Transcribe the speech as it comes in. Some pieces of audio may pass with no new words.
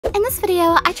In this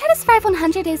video, I try to survive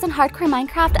 100 days in hardcore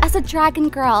Minecraft as a dragon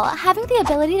girl, having the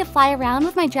ability to fly around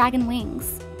with my dragon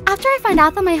wings. After I find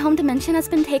out that my home dimension has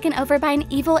been taken over by an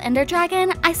evil ender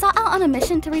dragon, I sought out on a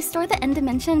mission to restore the end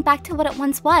dimension back to what it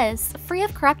once was, free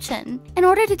of corruption. In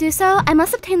order to do so, I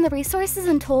must obtain the resources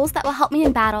and tools that will help me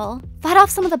in battle, fight off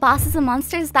some of the bosses and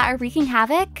monsters that are wreaking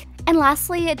havoc, and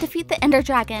lastly, defeat the ender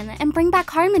dragon and bring back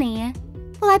harmony.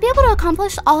 Will I be able to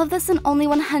accomplish all of this in only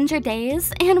 100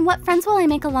 days? And what friends will I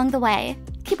make along the way?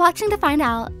 Keep watching to find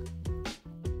out.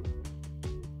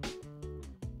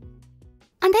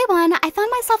 On day 1, I found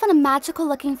myself in a magical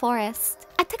looking forest.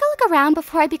 I took a look around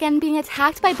before I began being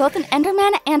attacked by both an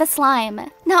enderman and a slime.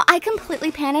 Now, I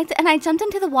completely panicked and I jumped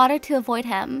into the water to avoid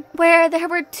him, where there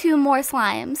were 2 more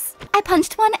slimes. I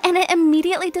punched one and it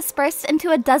immediately dispersed into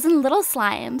a dozen little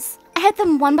slimes. I hit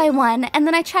them one by one, and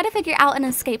then I tried to figure out an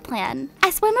escape plan. I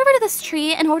swam over to this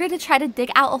tree in order to try to dig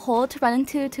out a hole to run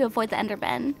into to avoid the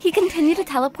enderman. He continued to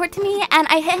teleport to me, and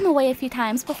I hit him away a few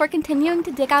times before continuing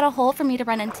to dig out a hole for me to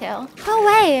run into. Go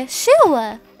away!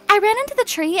 Shoo! I ran into the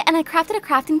tree and I crafted a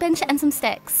crafting bench and some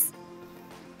sticks.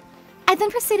 I then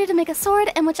proceeded to make a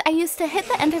sword in which I used to hit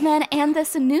the enderman and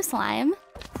this new slime.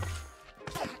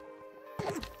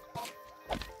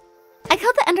 I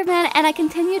killed the enderman and I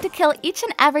continued to kill each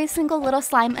and every single little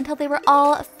slime until they were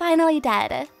all finally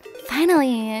dead.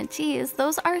 Finally, geez,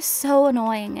 those are so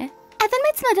annoying. I then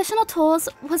made some additional tools,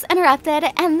 was interrupted,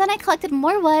 and then I collected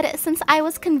more wood since I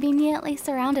was conveniently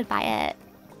surrounded by it.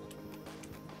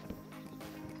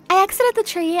 I exited the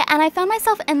tree and I found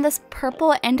myself in this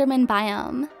purple enderman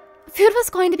biome. Food was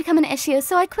going to become an issue,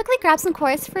 so I quickly grabbed some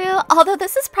chorus fruit, although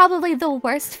this is probably the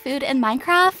worst food in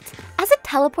Minecraft, as it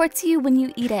teleports you when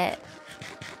you eat it.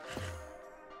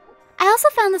 I also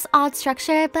found this odd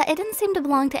structure, but it didn't seem to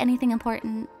belong to anything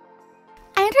important.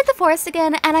 I entered the forest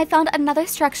again, and I found another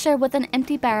structure with an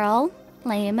empty barrel.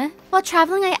 Lame. While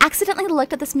traveling, I accidentally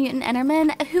looked at this mutant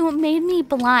enderman, who made me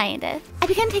blind. I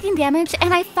began taking damage,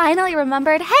 and I finally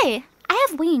remembered, hey, I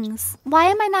have wings. Why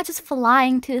am I not just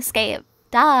flying to escape?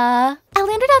 Duh. I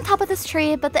landed on top of this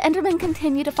tree, but the enderman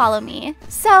continued to follow me,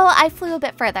 so I flew a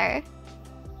bit further.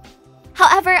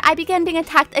 However, I began being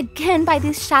attacked again by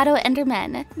these shadow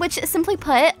endermen, which simply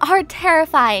put, are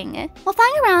terrifying. While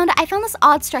flying around, I found this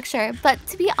odd structure, but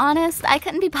to be honest, I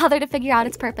couldn't be bothered to figure out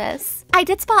its purpose. I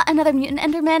did spot another mutant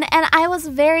enderman, and I was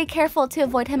very careful to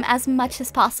avoid him as much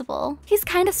as possible. He's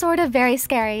kinda sorta very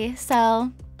scary,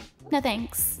 so no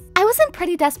thanks. I was in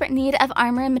pretty desperate need of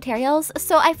armor and materials,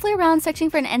 so I flew around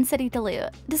searching for an end city to loot,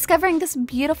 discovering this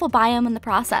beautiful biome in the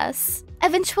process.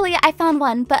 Eventually, I found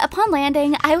one, but upon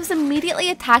landing, I was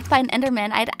immediately attacked by an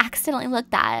enderman I'd accidentally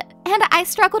looked at. And I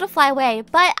struggled to fly away,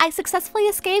 but I successfully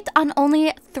escaped on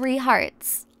only 3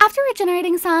 hearts. After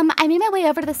regenerating some, I made my way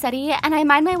over to the city, and I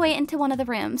mined my way into one of the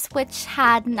rooms, which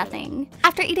had nothing.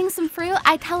 After eating some fruit,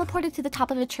 I teleported to the top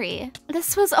of a tree.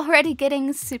 This was already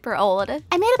getting super old.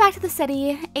 I made it back to the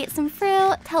city, ate some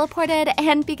fruit, teleported,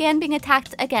 and began being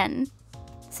attacked again.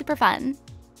 Super fun.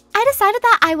 I decided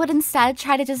that I would instead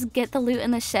try to just get the loot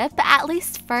in the ship, at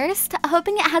least first,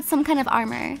 hoping it had some kind of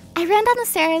armor. I ran down the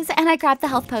stairs and I grabbed the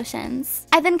health potions.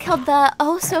 I then killed the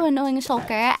oh-so-annoying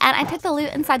shulker, and I took the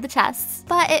loot inside the chests,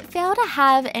 but it failed to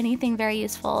have anything very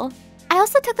useful. I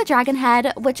also took the dragon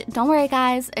head, which, don't worry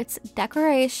guys, it's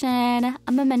decoration,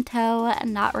 a memento,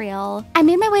 not real. I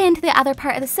made my way into the other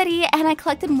part of the city and I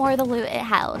collected more of the loot it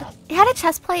held. It had a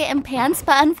chest plate and pants,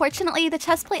 but unfortunately the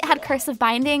chest plate had cursive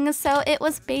binding, so it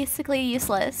was basically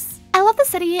useless. I love the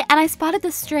city and I spotted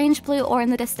this strange blue ore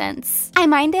in the distance. I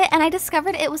mined it and I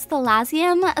discovered it was the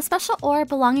Lazium, a special ore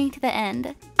belonging to the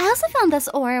end. I also found this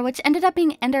ore, which ended up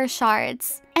being ender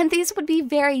shards, and these would be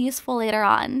very useful later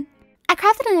on. I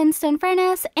crafted an endstone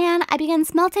furnace, and I began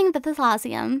smelting the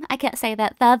thalassium. I can't say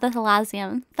that, the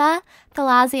thalassium. The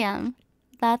thalassium.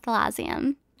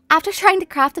 After trying to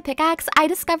craft a pickaxe, I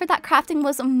discovered that crafting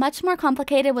was much more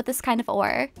complicated with this kind of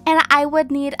ore, and I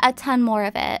would need a ton more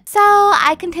of it. So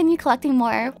I continued collecting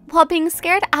more, while being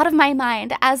scared out of my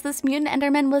mind as this mutant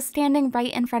enderman was standing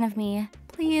right in front of me.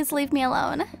 Please leave me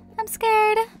alone. I'm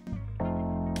scared.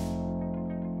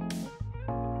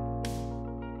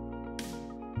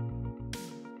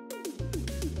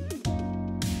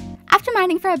 After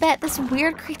mining for a bit, this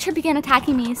weird creature began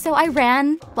attacking me, so I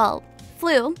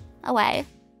flew away.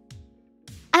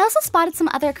 I also spotted some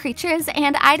other creatures,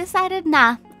 and I decided,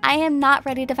 nah, I am not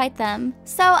ready to fight them.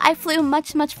 So I flew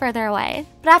much, much further away.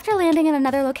 But after landing in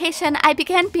another location, I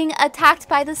began being attacked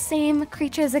by the same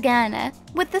creatures again,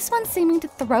 with this one seeming to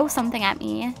throw something at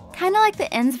me. Kinda like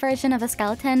the Ends version of a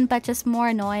skeleton, but just more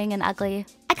annoying and ugly.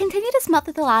 I continued to smelt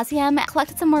the thalasium,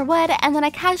 collected some more wood, and then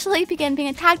I casually began being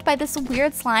attacked by this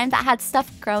weird slime that had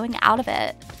stuff growing out of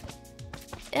it.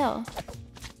 Ew.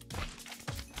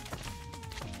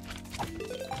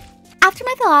 After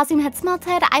my thalasium had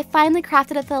smelted, I finally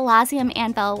crafted a thalasium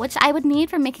anvil, which I would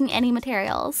need for making any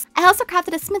materials. I also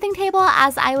crafted a smithing table,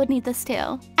 as I would need this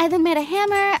too. I then made a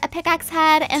hammer, a pickaxe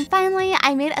head, and finally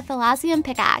I made a thalasium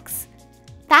pickaxe.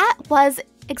 That was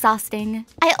exhausting.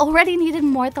 I already needed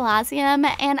more thalasium,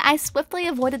 and I swiftly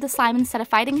avoided the slime instead of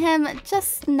fighting him,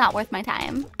 just not worth my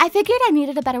time. I figured I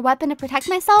needed a better weapon to protect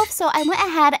myself, so I went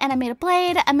ahead and I made a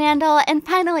blade, a mandel, and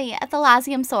finally a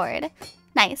thalasium sword.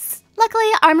 Nice. Luckily,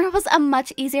 armor was a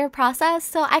much easier process,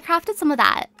 so I crafted some of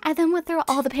that. I then went through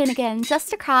all the pain again just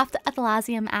to craft a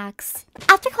thalasium axe.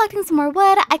 After collecting some more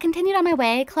wood, I continued on my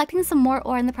way, collecting some more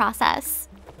ore in the process.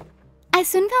 I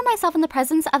soon found myself in the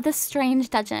presence of this strange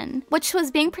dungeon, which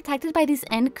was being protected by these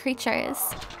end creatures.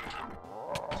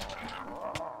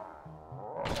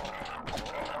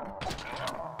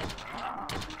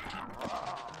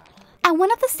 I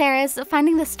went up the stairs,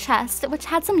 finding this chest, which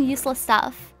had some useless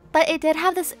stuff. But it did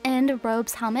have this end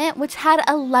robe's helmet, which had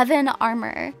 11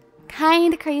 armor.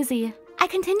 Kinda crazy. I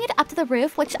continued up to the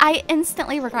roof, which I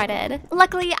instantly regretted.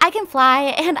 Luckily, I can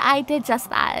fly, and I did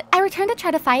just that. I returned to try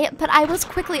to fight, but I was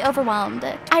quickly overwhelmed.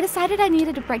 I decided I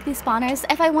needed to break these spawners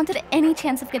if I wanted any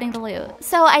chance of getting the loot,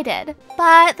 so I did.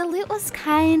 But the loot was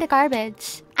kinda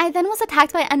garbage. I then was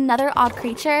attacked by another odd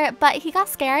creature, but he got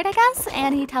scared, I guess,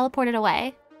 and he teleported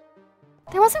away.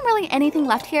 There wasn't really anything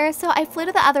left here, so I flew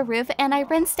to the other roof and I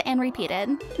rinsed and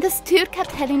repeated. This dude kept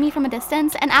hitting me from a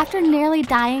distance, and after nearly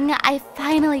dying, I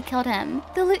finally killed him.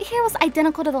 The loot here was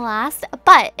identical to the last,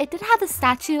 but it did have the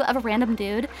statue of a random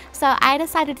dude, so I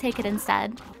decided to take it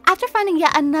instead. After finding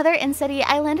yet another in city,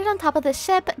 I landed on top of the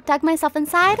ship, dug myself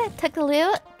inside, took the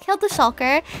loot, killed the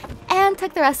shulker, and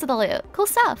took the rest of the loot. Cool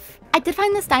stuff. I did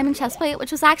find this diamond chestplate,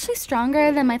 which was actually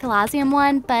stronger than my thalasium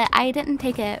one, but I didn't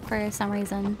take it for some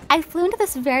reason. I flew into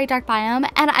this very dark biome,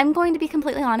 and I'm going to be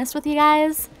completely honest with you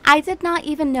guys. I did not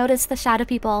even notice the shadow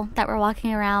people that were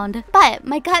walking around, but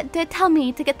my gut did tell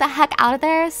me to get the heck out of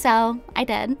there, so I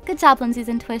did. Good job, Lindsay's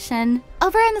intuition.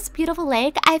 Over in this beautiful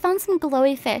lake, I found some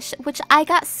glowy fish, which I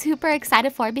got super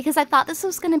excited for because I thought this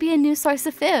was going to be a new source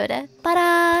of food.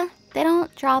 But they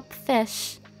don't drop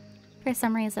fish for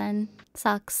some reason.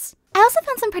 Sucks. I also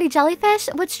found some pretty jellyfish,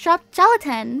 which dropped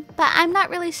gelatin, but I'm not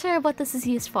really sure what this is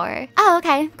used for. Oh,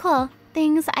 okay, cool.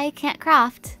 Things I can't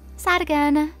craft. Sad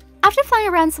again. After flying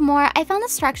around some more, I found a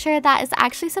structure that is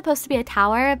actually supposed to be a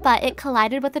tower, but it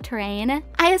collided with the terrain.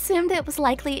 I assumed it was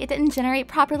likely it didn't generate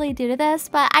properly due to this,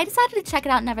 but I decided to check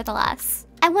it out nevertheless.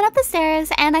 I went up the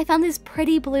stairs and I found these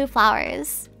pretty blue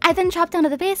flowers. I then dropped down to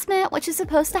the basement, which is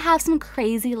supposed to have some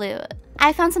crazy loot.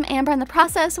 I found some amber in the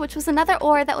process, which was another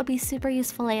ore that would be super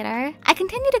useful later. I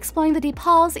continued exploring the deep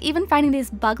halls, even finding these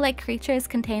bug-like creatures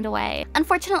contained away.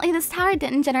 Unfortunately, this tower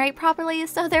didn't generate properly,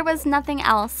 so there was nothing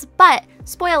else. But,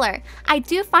 spoiler, I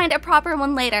do find a proper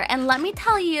one later, and let me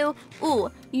tell you, ooh,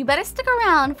 you better stick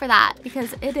around for that,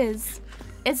 because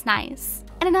it's nice.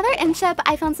 In another inn ship,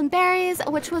 I found some berries,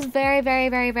 which was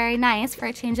very nice for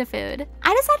a change of food.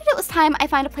 I decided it was time I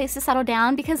find a place to settle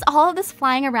down because all of this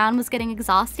flying around was getting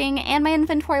exhausting and my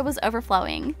inventory was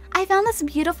overflowing. I found this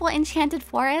beautiful enchanted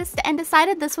forest and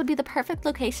decided this would be the perfect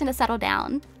location to settle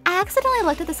down. I accidentally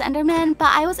looked at this enderman, but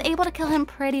I was able to kill him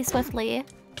pretty swiftly.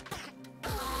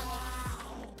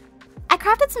 I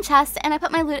crafted some chests and I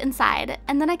put my loot inside,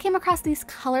 and then I came across these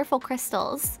colorful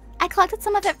crystals. I collected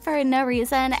some of it for no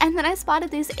reason, and then I spotted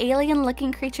these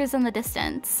alien-looking creatures in the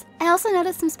distance. I also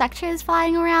noticed some specters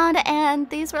flying around, and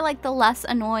these were like the less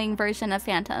annoying version of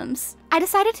phantoms. I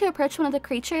decided to approach one of the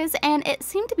creatures, and it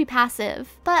seemed to be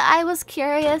passive. But I was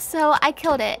curious, so I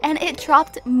killed it, and it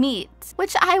dropped meat,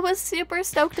 which I was super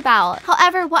stoked about.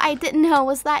 However, what I didn't know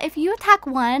was that if you attack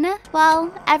one,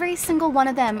 well, every single one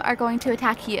of them are going to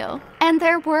attack you. And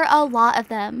there were a lot of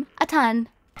them. A ton.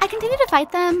 I continued to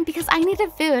fight them because I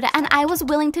needed food and I was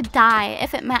willing to die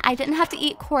if it meant I didn't have to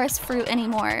eat coarse fruit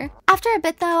anymore. After a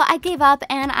bit though, I gave up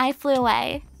and I flew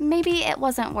away. Maybe it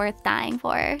wasn't worth dying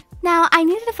for. Now, I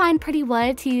needed to find pretty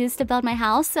wood to use to build my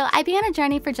house, so I began a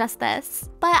journey for just this.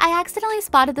 But I accidentally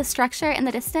spotted the structure in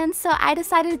the distance, so I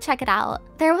decided to check it out.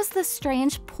 There was this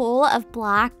strange pool of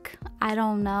black, I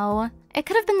don't know. It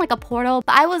could have been like a portal,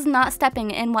 but I was not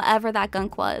stepping in whatever that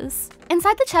gunk was.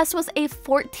 Inside the chest was a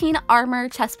 14 armor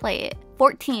chestplate.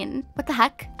 14. What the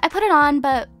heck? I put it on,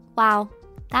 but wow,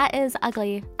 that is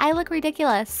ugly. I look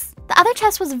ridiculous. The other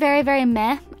chest was very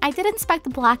meh. I did inspect the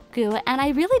black goo, and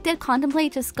I really did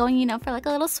contemplate just going, for like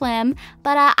a little swim,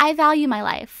 but I value my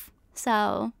life.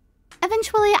 So,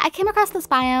 Eventually, I came across this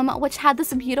biome, which had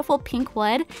this beautiful pink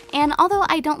wood, and although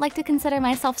I don't like to consider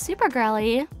myself super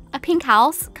girly, a pink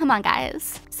house? Come on,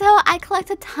 guys. So I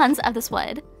collected tons of this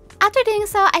wood. After doing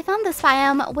so, I found this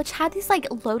biome, which had these like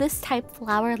lotus-type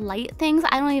flower light things,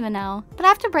 I don't even know. But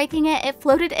after breaking it, it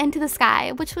floated into the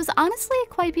sky, which was honestly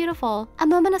quite beautiful. A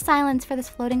moment of silence for this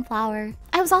floating flower.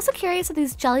 I was also curious of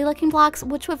these jelly-looking blocks,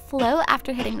 which would float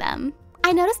after hitting them.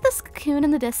 I noticed this cocoon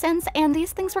in the distance, and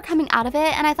these things were coming out of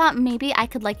it, and I thought maybe I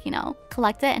could like, you know,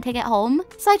 collect it and take it home.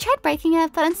 So I tried breaking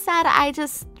it, but instead I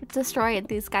just destroyed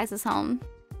these guys' home.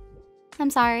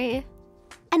 I'm sorry.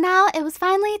 And now it was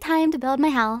finally time to build my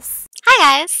house.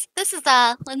 Hi guys, this is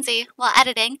Lindsay while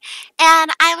editing,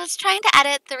 and I was trying to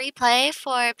edit the replay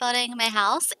for building my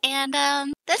house, and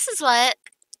this is what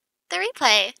the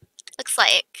replay looks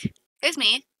like. Here's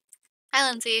me. Hi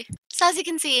Lindsay. So as you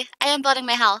can see, I am building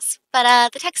my house,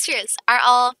 but the textures are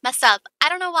all messed up. I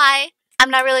don't know why. I'm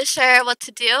not really sure what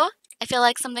to do. I feel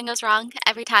like something goes wrong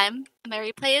every time in my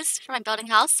replays for my building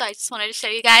house, so I just wanted to show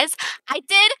you guys. I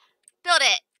did build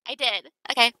it. I did.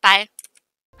 Okay, bye.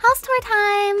 House tour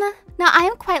time! Now I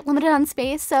am quite limited on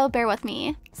space, so bear with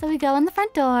me. So we go in the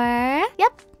front door.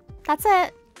 Yep, that's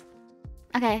it.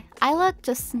 Okay,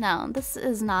 no, this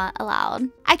is not allowed.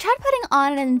 I tried putting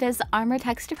on an Invis armor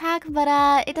texture pack, but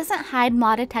it doesn't hide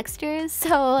modded textures,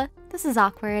 so this is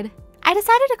awkward. I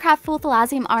decided to craft full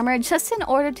Thalassium armor just in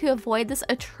order to avoid this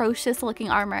atrocious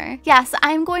looking armor. Yes,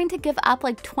 I'm going to give up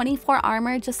like 24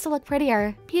 armor just to look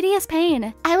prettier. Beauty is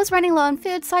pain. I was running low on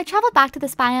food, so I traveled back to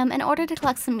this biome in order to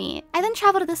collect some meat. I then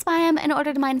traveled to this biome in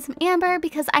order to mine some amber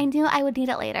because I knew I would need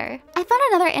it later. I found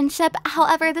another inn ship,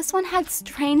 however, this one had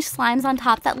strange slimes on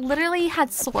top that literally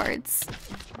had swords.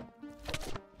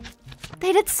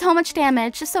 They did so much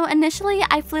damage, so initially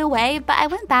I flew away, but I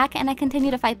went back and I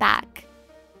continued to fight back.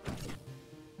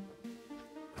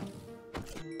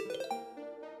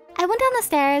 I went down the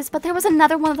stairs, but there was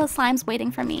another one of those slimes waiting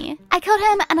for me. I killed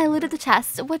him and I looted the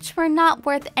chests, which were not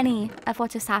worth any of what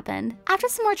just happened. After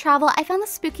some more travel, I found the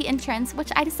spooky entrance,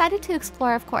 which I decided to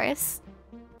explore, of course.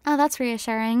 Oh, that's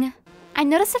reassuring. I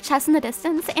noticed a chest in the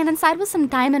distance, and inside was some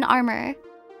diamond armor.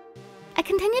 I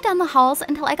continued down the halls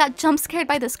until I got jump scared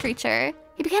by this creature.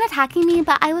 He began attacking me,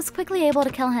 but I was quickly able to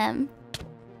kill him.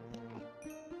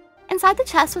 Inside the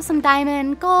chest was some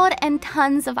diamond, gold, and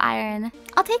tons of iron.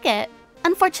 I'll take it.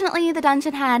 Unfortunately, the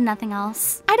dungeon had nothing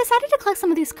else. I decided to collect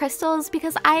some of these crystals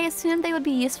because I assumed they would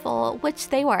be useful, which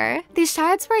they were. These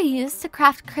shards were used to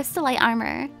craft crystallite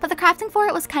armor, but the crafting for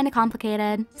it was kind of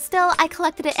complicated. Still, I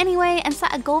collected it anyway and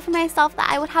set a goal for myself that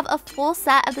I would have a full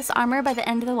set of this armor by the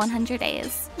end of the 100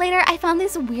 days. Later, I found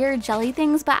these weird jelly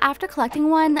things, but after collecting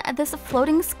one, this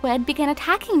floating squid began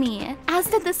attacking me, as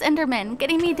did this enderman,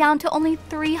 getting me down to only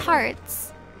 3 hearts.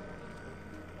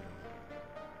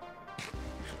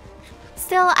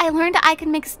 Still, I learned I could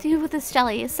make stew with this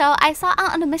jelly, so I set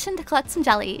out on a mission to collect some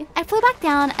jelly. I flew back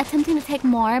down, attempting to take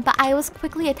more, but I was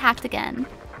quickly attacked again.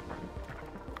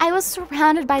 I was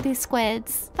surrounded by these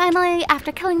squids. Finally,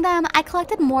 after killing them, I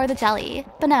collected more of the jelly.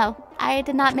 But no, I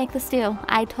did not make the stew.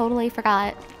 I totally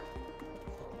forgot.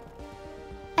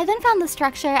 I then found the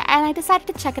structure and I decided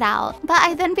to check it out, but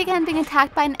I then began being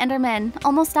attacked by an enderman,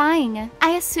 almost dying.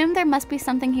 I assumed there must be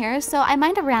something here, so I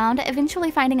mined around,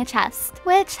 eventually finding a chest,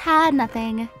 which had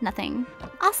nothing.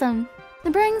 Awesome.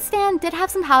 The brewing stand did have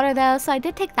some powder though, so I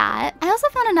did take that. I also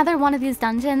found another one of these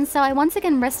dungeons, so I once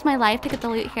again risked my life to get the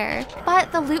loot here.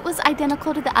 But the loot was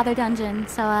identical to the other dungeon,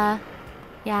 so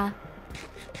yeah.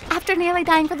 After nearly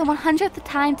dying for the 100th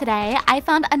time today, I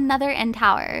found another inn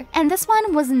tower, and this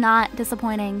one was not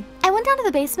disappointing. I went down to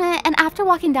the basement, and after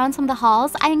walking down some of the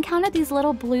halls, I encountered these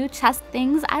little blue chest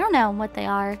things. I don't know what they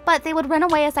are, but they would run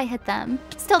away as I hit them.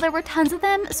 Still, there were tons of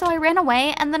them, so I ran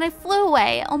away, and then I flew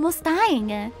away, almost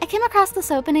dying. I came across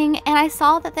this opening, and I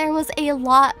saw that there was a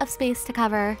lot of space to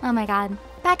cover. Oh my god.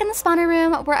 Back in the spawner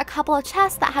room were a couple of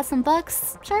chests that had some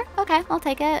books. Sure, okay, I'll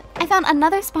take it. I found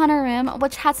another spawner room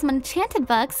which had some enchanted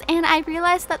books, and I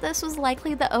realized that this was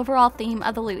likely the overall theme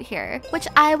of the loot here, which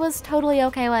I was totally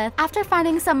okay with. After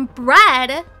finding some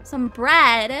bread,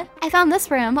 I found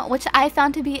this room, which I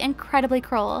found to be incredibly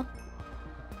cruel.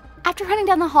 After running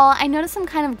down the hall, I noticed some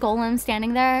kind of golem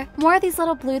standing there. More of these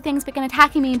little blue things began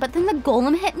attacking me, but then the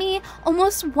golem hit me,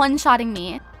 almost one-shotting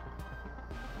me.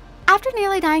 After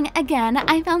nearly dying again,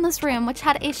 I found this room which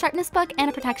had a sharpness book and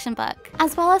a protection book,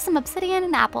 as well as some obsidian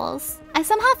and apples. I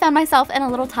somehow found myself in a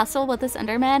little tussle with this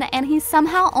enderman, and he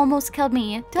somehow almost killed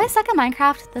me. Do I suck at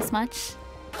Minecraft this much?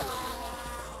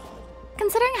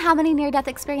 Considering how many near-death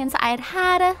experience I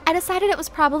had, I decided it was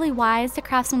probably wise to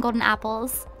craft some golden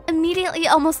apples. immediately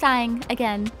almost dying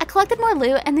again. I collected more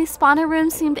loot and these spawner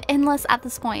rooms seemed endless at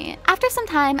this point. After some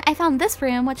time, I found this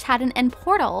room which had an end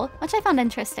portal, which I found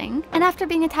interesting. And after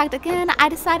being attacked again, I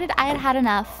decided I had had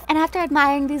enough. And after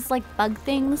admiring these like bug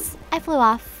things, I flew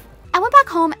off. I went back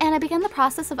home and I began the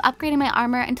process of upgrading my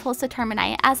armor and tools to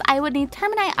terminite, as I would need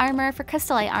terminite armor for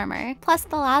crystallite armor. Plus,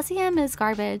 the lasium is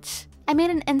garbage. I made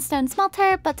an endstone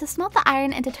smelter, but to smelt the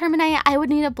iron into terminite, I would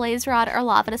need a blaze rod or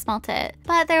lava to smelt it.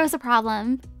 But there was a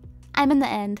problem. I'm in the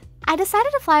end. I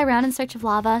decided to fly around in search of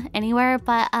lava anywhere,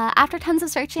 but after tons of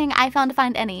searching, I failed to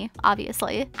find any,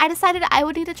 obviously. I decided I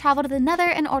would need to travel to the Nether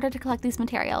in order to collect these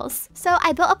materials. So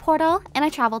I built a portal and I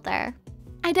traveled there.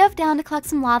 I dove down to collect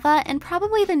some lava in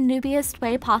probably the noobiest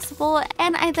way possible,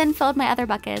 and I then filled my other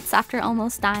buckets after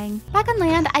almost dying. Back on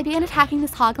land, I began attacking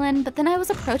this hoglin, but then I was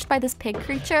approached by this pig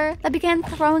creature that began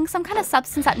throwing some kind of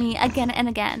substance at me again and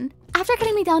again. After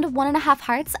getting me down to 1.5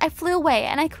 hearts, I flew away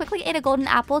and I quickly ate a golden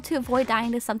apple to avoid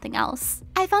dying to something else.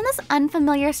 I found this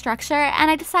unfamiliar structure and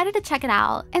I decided to check it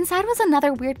out. Inside was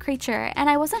another weird creature and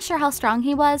I wasn't sure how strong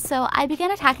he was, so I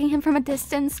began attacking him from a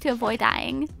distance to avoid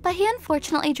dying. But he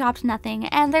unfortunately dropped nothing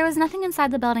and there was nothing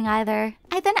inside the building either.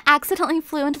 I then accidentally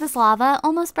flew into this lava,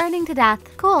 almost burning to death.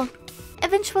 Cool.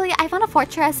 Eventually, I found a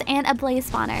fortress and a blaze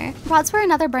spawner. Rods were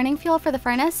another burning fuel for the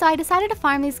furnace, so I decided to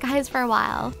farm these guys for a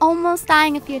while, almost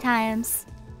dying a few times.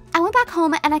 I went back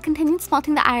home and I continued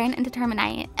smelting the iron into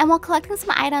terminite. And while collecting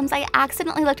some items, I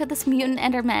accidentally looked at this mutant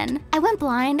enderman. I went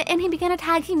blind and he began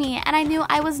attacking me and I knew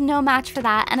I was no match for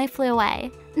that and I flew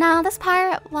away. Now this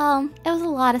part, well, it was a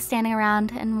lot of standing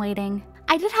around and waiting.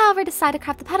 I did, however, decide to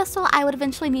craft the pedestal I would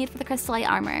eventually need for the crystallite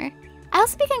armor. I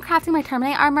also began crafting my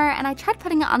terminite armor and I tried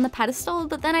putting it on the pedestal,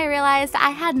 but then I realized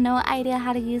I had no idea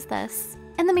how to use this.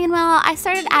 In the meanwhile, I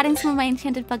started adding some of my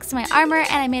enchanted bugs to my armor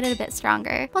and I made it a bit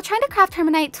stronger. While trying to craft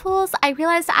terminite tools, I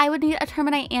realized I would need a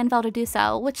terminite anvil to do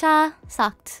so, which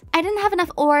sucked. I didn't have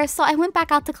enough ore, so I went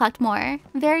back out to collect more.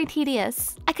 Very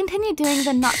tedious. I continued doing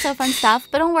the not so fun stuff,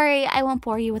 but don't worry, I won't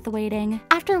bore you with the waiting.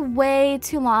 After way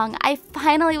too long, I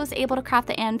finally was able to craft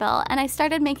the anvil and I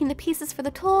started making the pieces for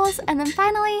the tools and then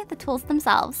finally the tools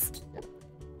themselves.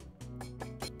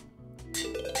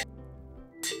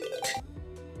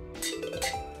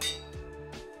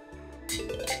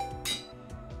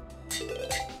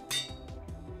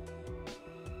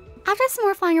 After some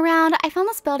more flying around, I found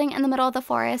this building in the middle of the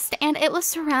forest, and it was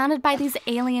surrounded by these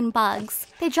alien bugs.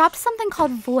 They dropped something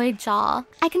called Void Jaw.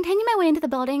 I continued my way into the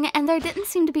building, and there didn't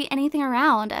seem to be anything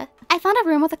around. I found a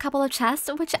room with a couple of chests,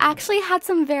 which actually had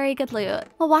some very good loot.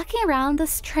 While walking around,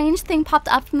 this strange thing popped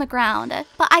up from the ground,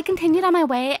 but I continued on my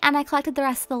way, and I collected the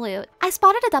rest of the loot. I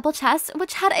spotted a double chest,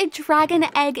 which had a dragon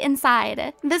egg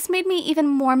inside. This made me even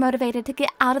more motivated to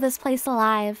get out of this place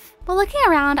alive. While looking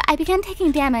around, I began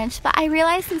taking damage, but I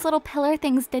realized these little pillar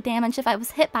things did damage if I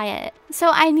was hit by it,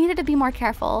 so I needed to be more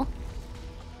careful.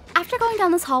 After going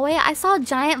down this hallway, I saw a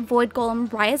giant void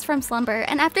golem rise from slumber,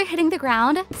 and after hitting the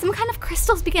ground, some kind of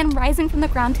crystals began rising from the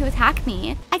ground to attack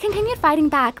me. I continued fighting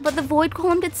back, but the void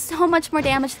golem did so much more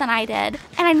damage than I did,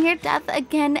 and I neared death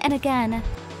again and again.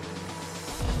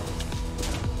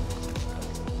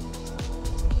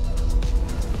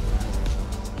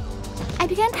 I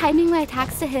began timing my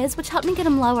attacks to his, which helped me get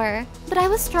him lower, but I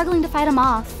was struggling to fight him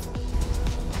off.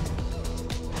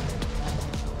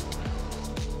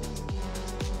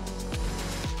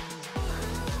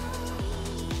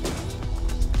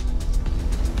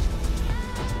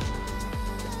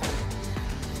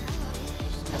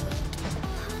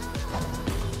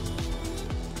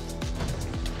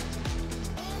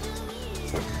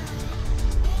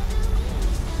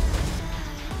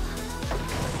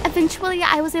 Eventually,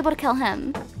 I was able to kill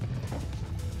him.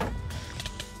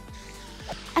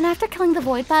 And after killing the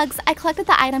void bugs, I collected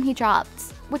the item he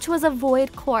dropped, which was a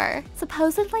void core,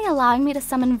 supposedly allowing me to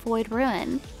summon void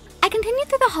ruin. I continued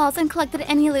through the halls and collected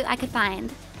any loot I could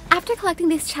find. After collecting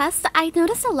these chests, I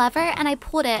noticed a lever and I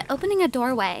pulled it, opening a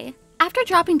doorway. After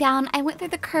dropping down, I went through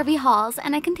the curvy halls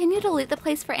and I continued to loot the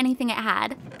place for anything it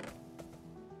had.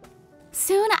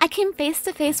 Soon, I came face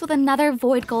to face with another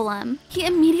void golem. He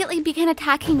immediately began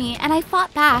attacking me and I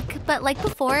fought back, but like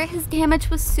before, his damage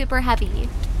was super heavy.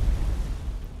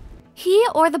 He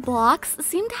or the blocks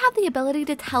seemed to have the ability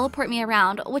to teleport me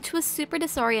around, which was super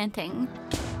disorienting.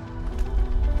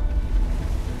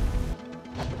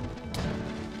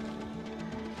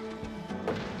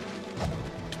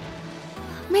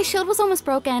 My shield was almost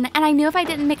broken, and I knew if I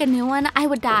didn't make a new one, I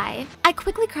would die. I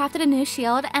quickly crafted a new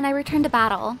shield and I returned to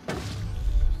battle.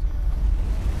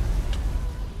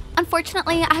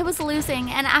 Unfortunately, I was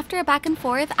losing, and after a back and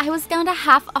forth, I was down to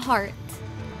half a heart.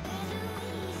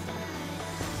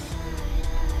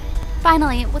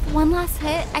 Finally, with one last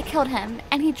hit, I killed him,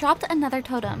 and he dropped another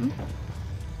totem.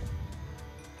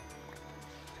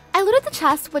 I looted the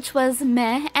chest, which was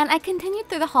meh, and I continued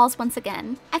through the halls once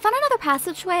again. I found another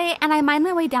passageway, and I mined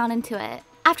my way down into it.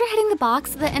 After hitting the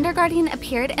box, the Ender Guardian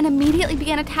appeared and immediately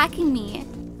began attacking me.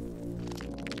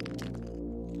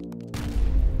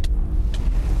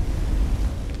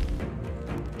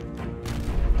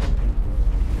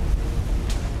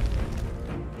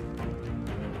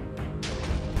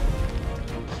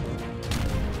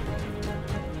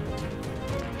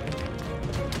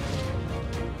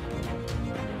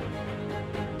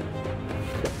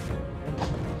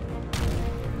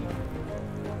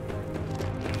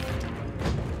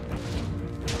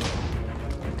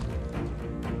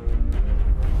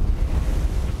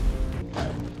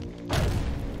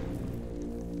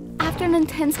 After an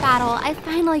intense battle, I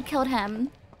finally killed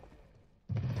him.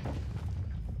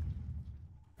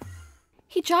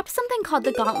 He dropped something called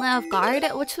the Gauntlet of Guard,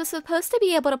 which was supposed to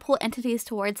be able to pull entities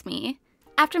towards me.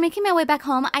 After making my way back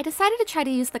home, I decided to try to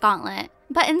use the gauntlet,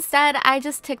 but instead, I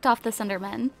just ticked off the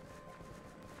Enderman.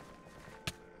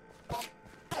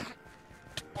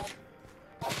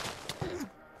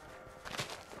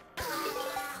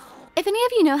 If any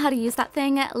of you know how to use that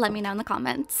thing, let me know in the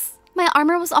comments. My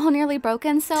armor was all nearly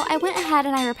broken, so I went ahead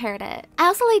and I repaired it. I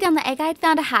also laid down the egg I'd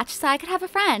found to hatch so I could have a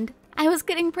friend. I was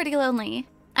getting pretty lonely.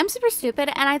 I'm super stupid,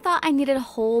 and I thought I needed a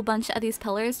whole bunch of these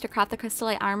pillars to craft the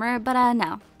crystallite armor, but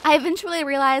no. I eventually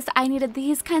realized I needed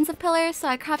these kinds of pillars, so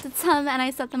I crafted some and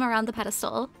I set them around the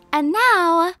pedestal. And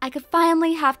now, I could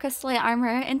finally have crystallite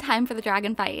armor in time for the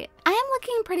dragon fight. I am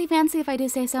looking pretty fancy if I do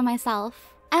say so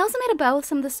myself. I also made a bow with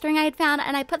some of the string I had found,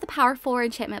 and I put the Power 4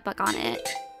 enchantment book on it.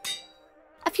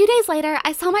 A few days later,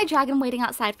 I saw my dragon waiting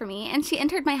outside for me, and she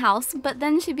entered my house, but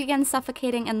then she began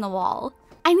suffocating in the wall.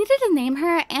 I needed to name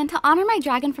her, and to honor my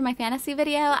dragon for my fantasy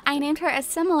video, I named her a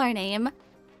similar name.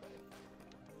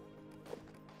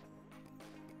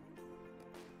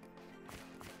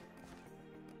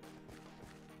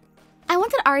 I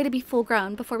wanted Ari to be full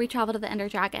grown before we traveled to the Ender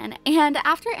Dragon, and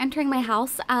after entering my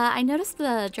house, I noticed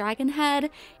the dragon head,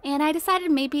 and I decided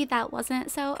maybe that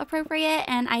wasn't so appropriate,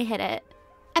 and I hid it.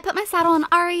 I put my saddle on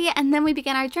Ari, and then we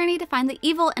began our journey to find the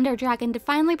evil Ender Dragon to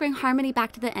finally bring harmony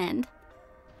back to the end.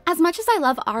 As much as I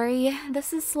love Ari,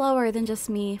 this is slower than just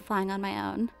me flying on my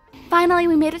own. Finally,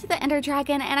 we made it to the Ender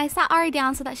Dragon, and I sat Ari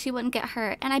down so that she wouldn't get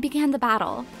hurt, and I began the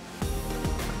battle.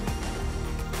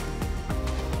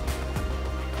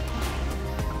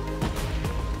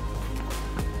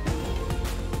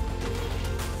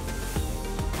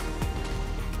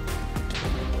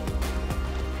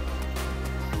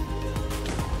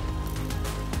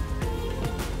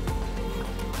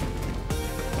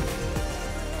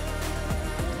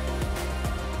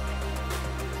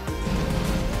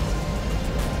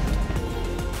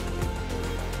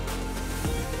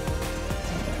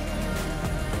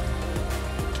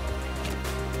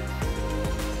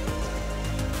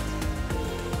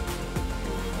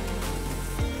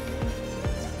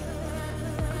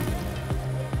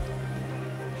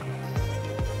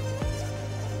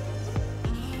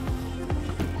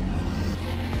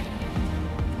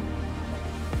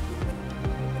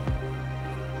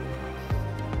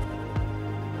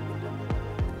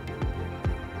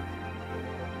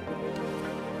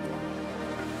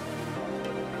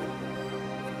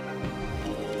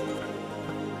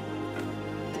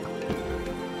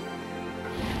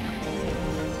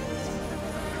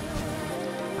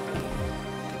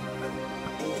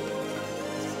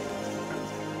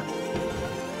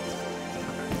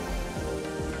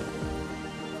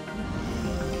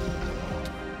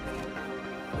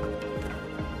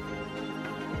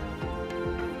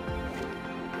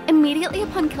 Immediately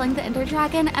upon killing the Ender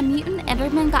Dragon, a mutant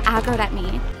Enderman got aggroed at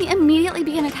me. He immediately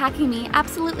began attacking me,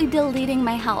 absolutely deleting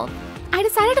my health. I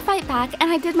decided to fight back,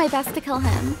 and I did my best to kill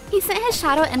him. He sent his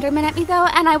shadow Enderman at me though,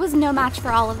 and I was no match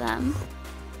for all of them.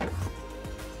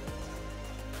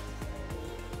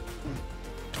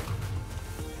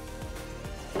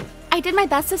 I did my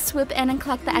best to swoop in and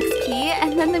collect the XP,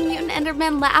 and then the mutant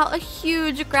Enderman let out a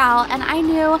huge growl, and I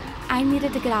knew I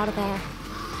needed to get out of there.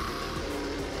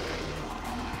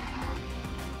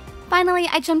 Finally,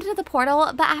 I jumped into the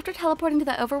portal, but after teleporting to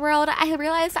the overworld, I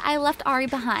realized I left Ari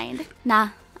behind. Nah,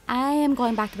 I am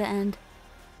going back to the end.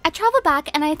 I traveled back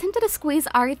and I attempted to squeeze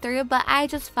Ari through, but I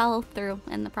just fell through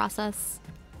in the process.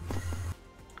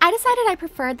 I decided I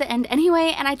preferred the end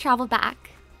anyway, and I traveled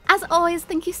back. As always,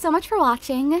 thank you so much for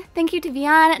watching. Thank you to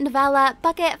Vian, Novella,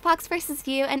 Bucket, Fox vs.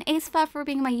 You, and Acefa for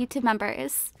being my YouTube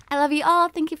members. I love you all.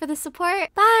 Thank you for the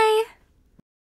support. Bye!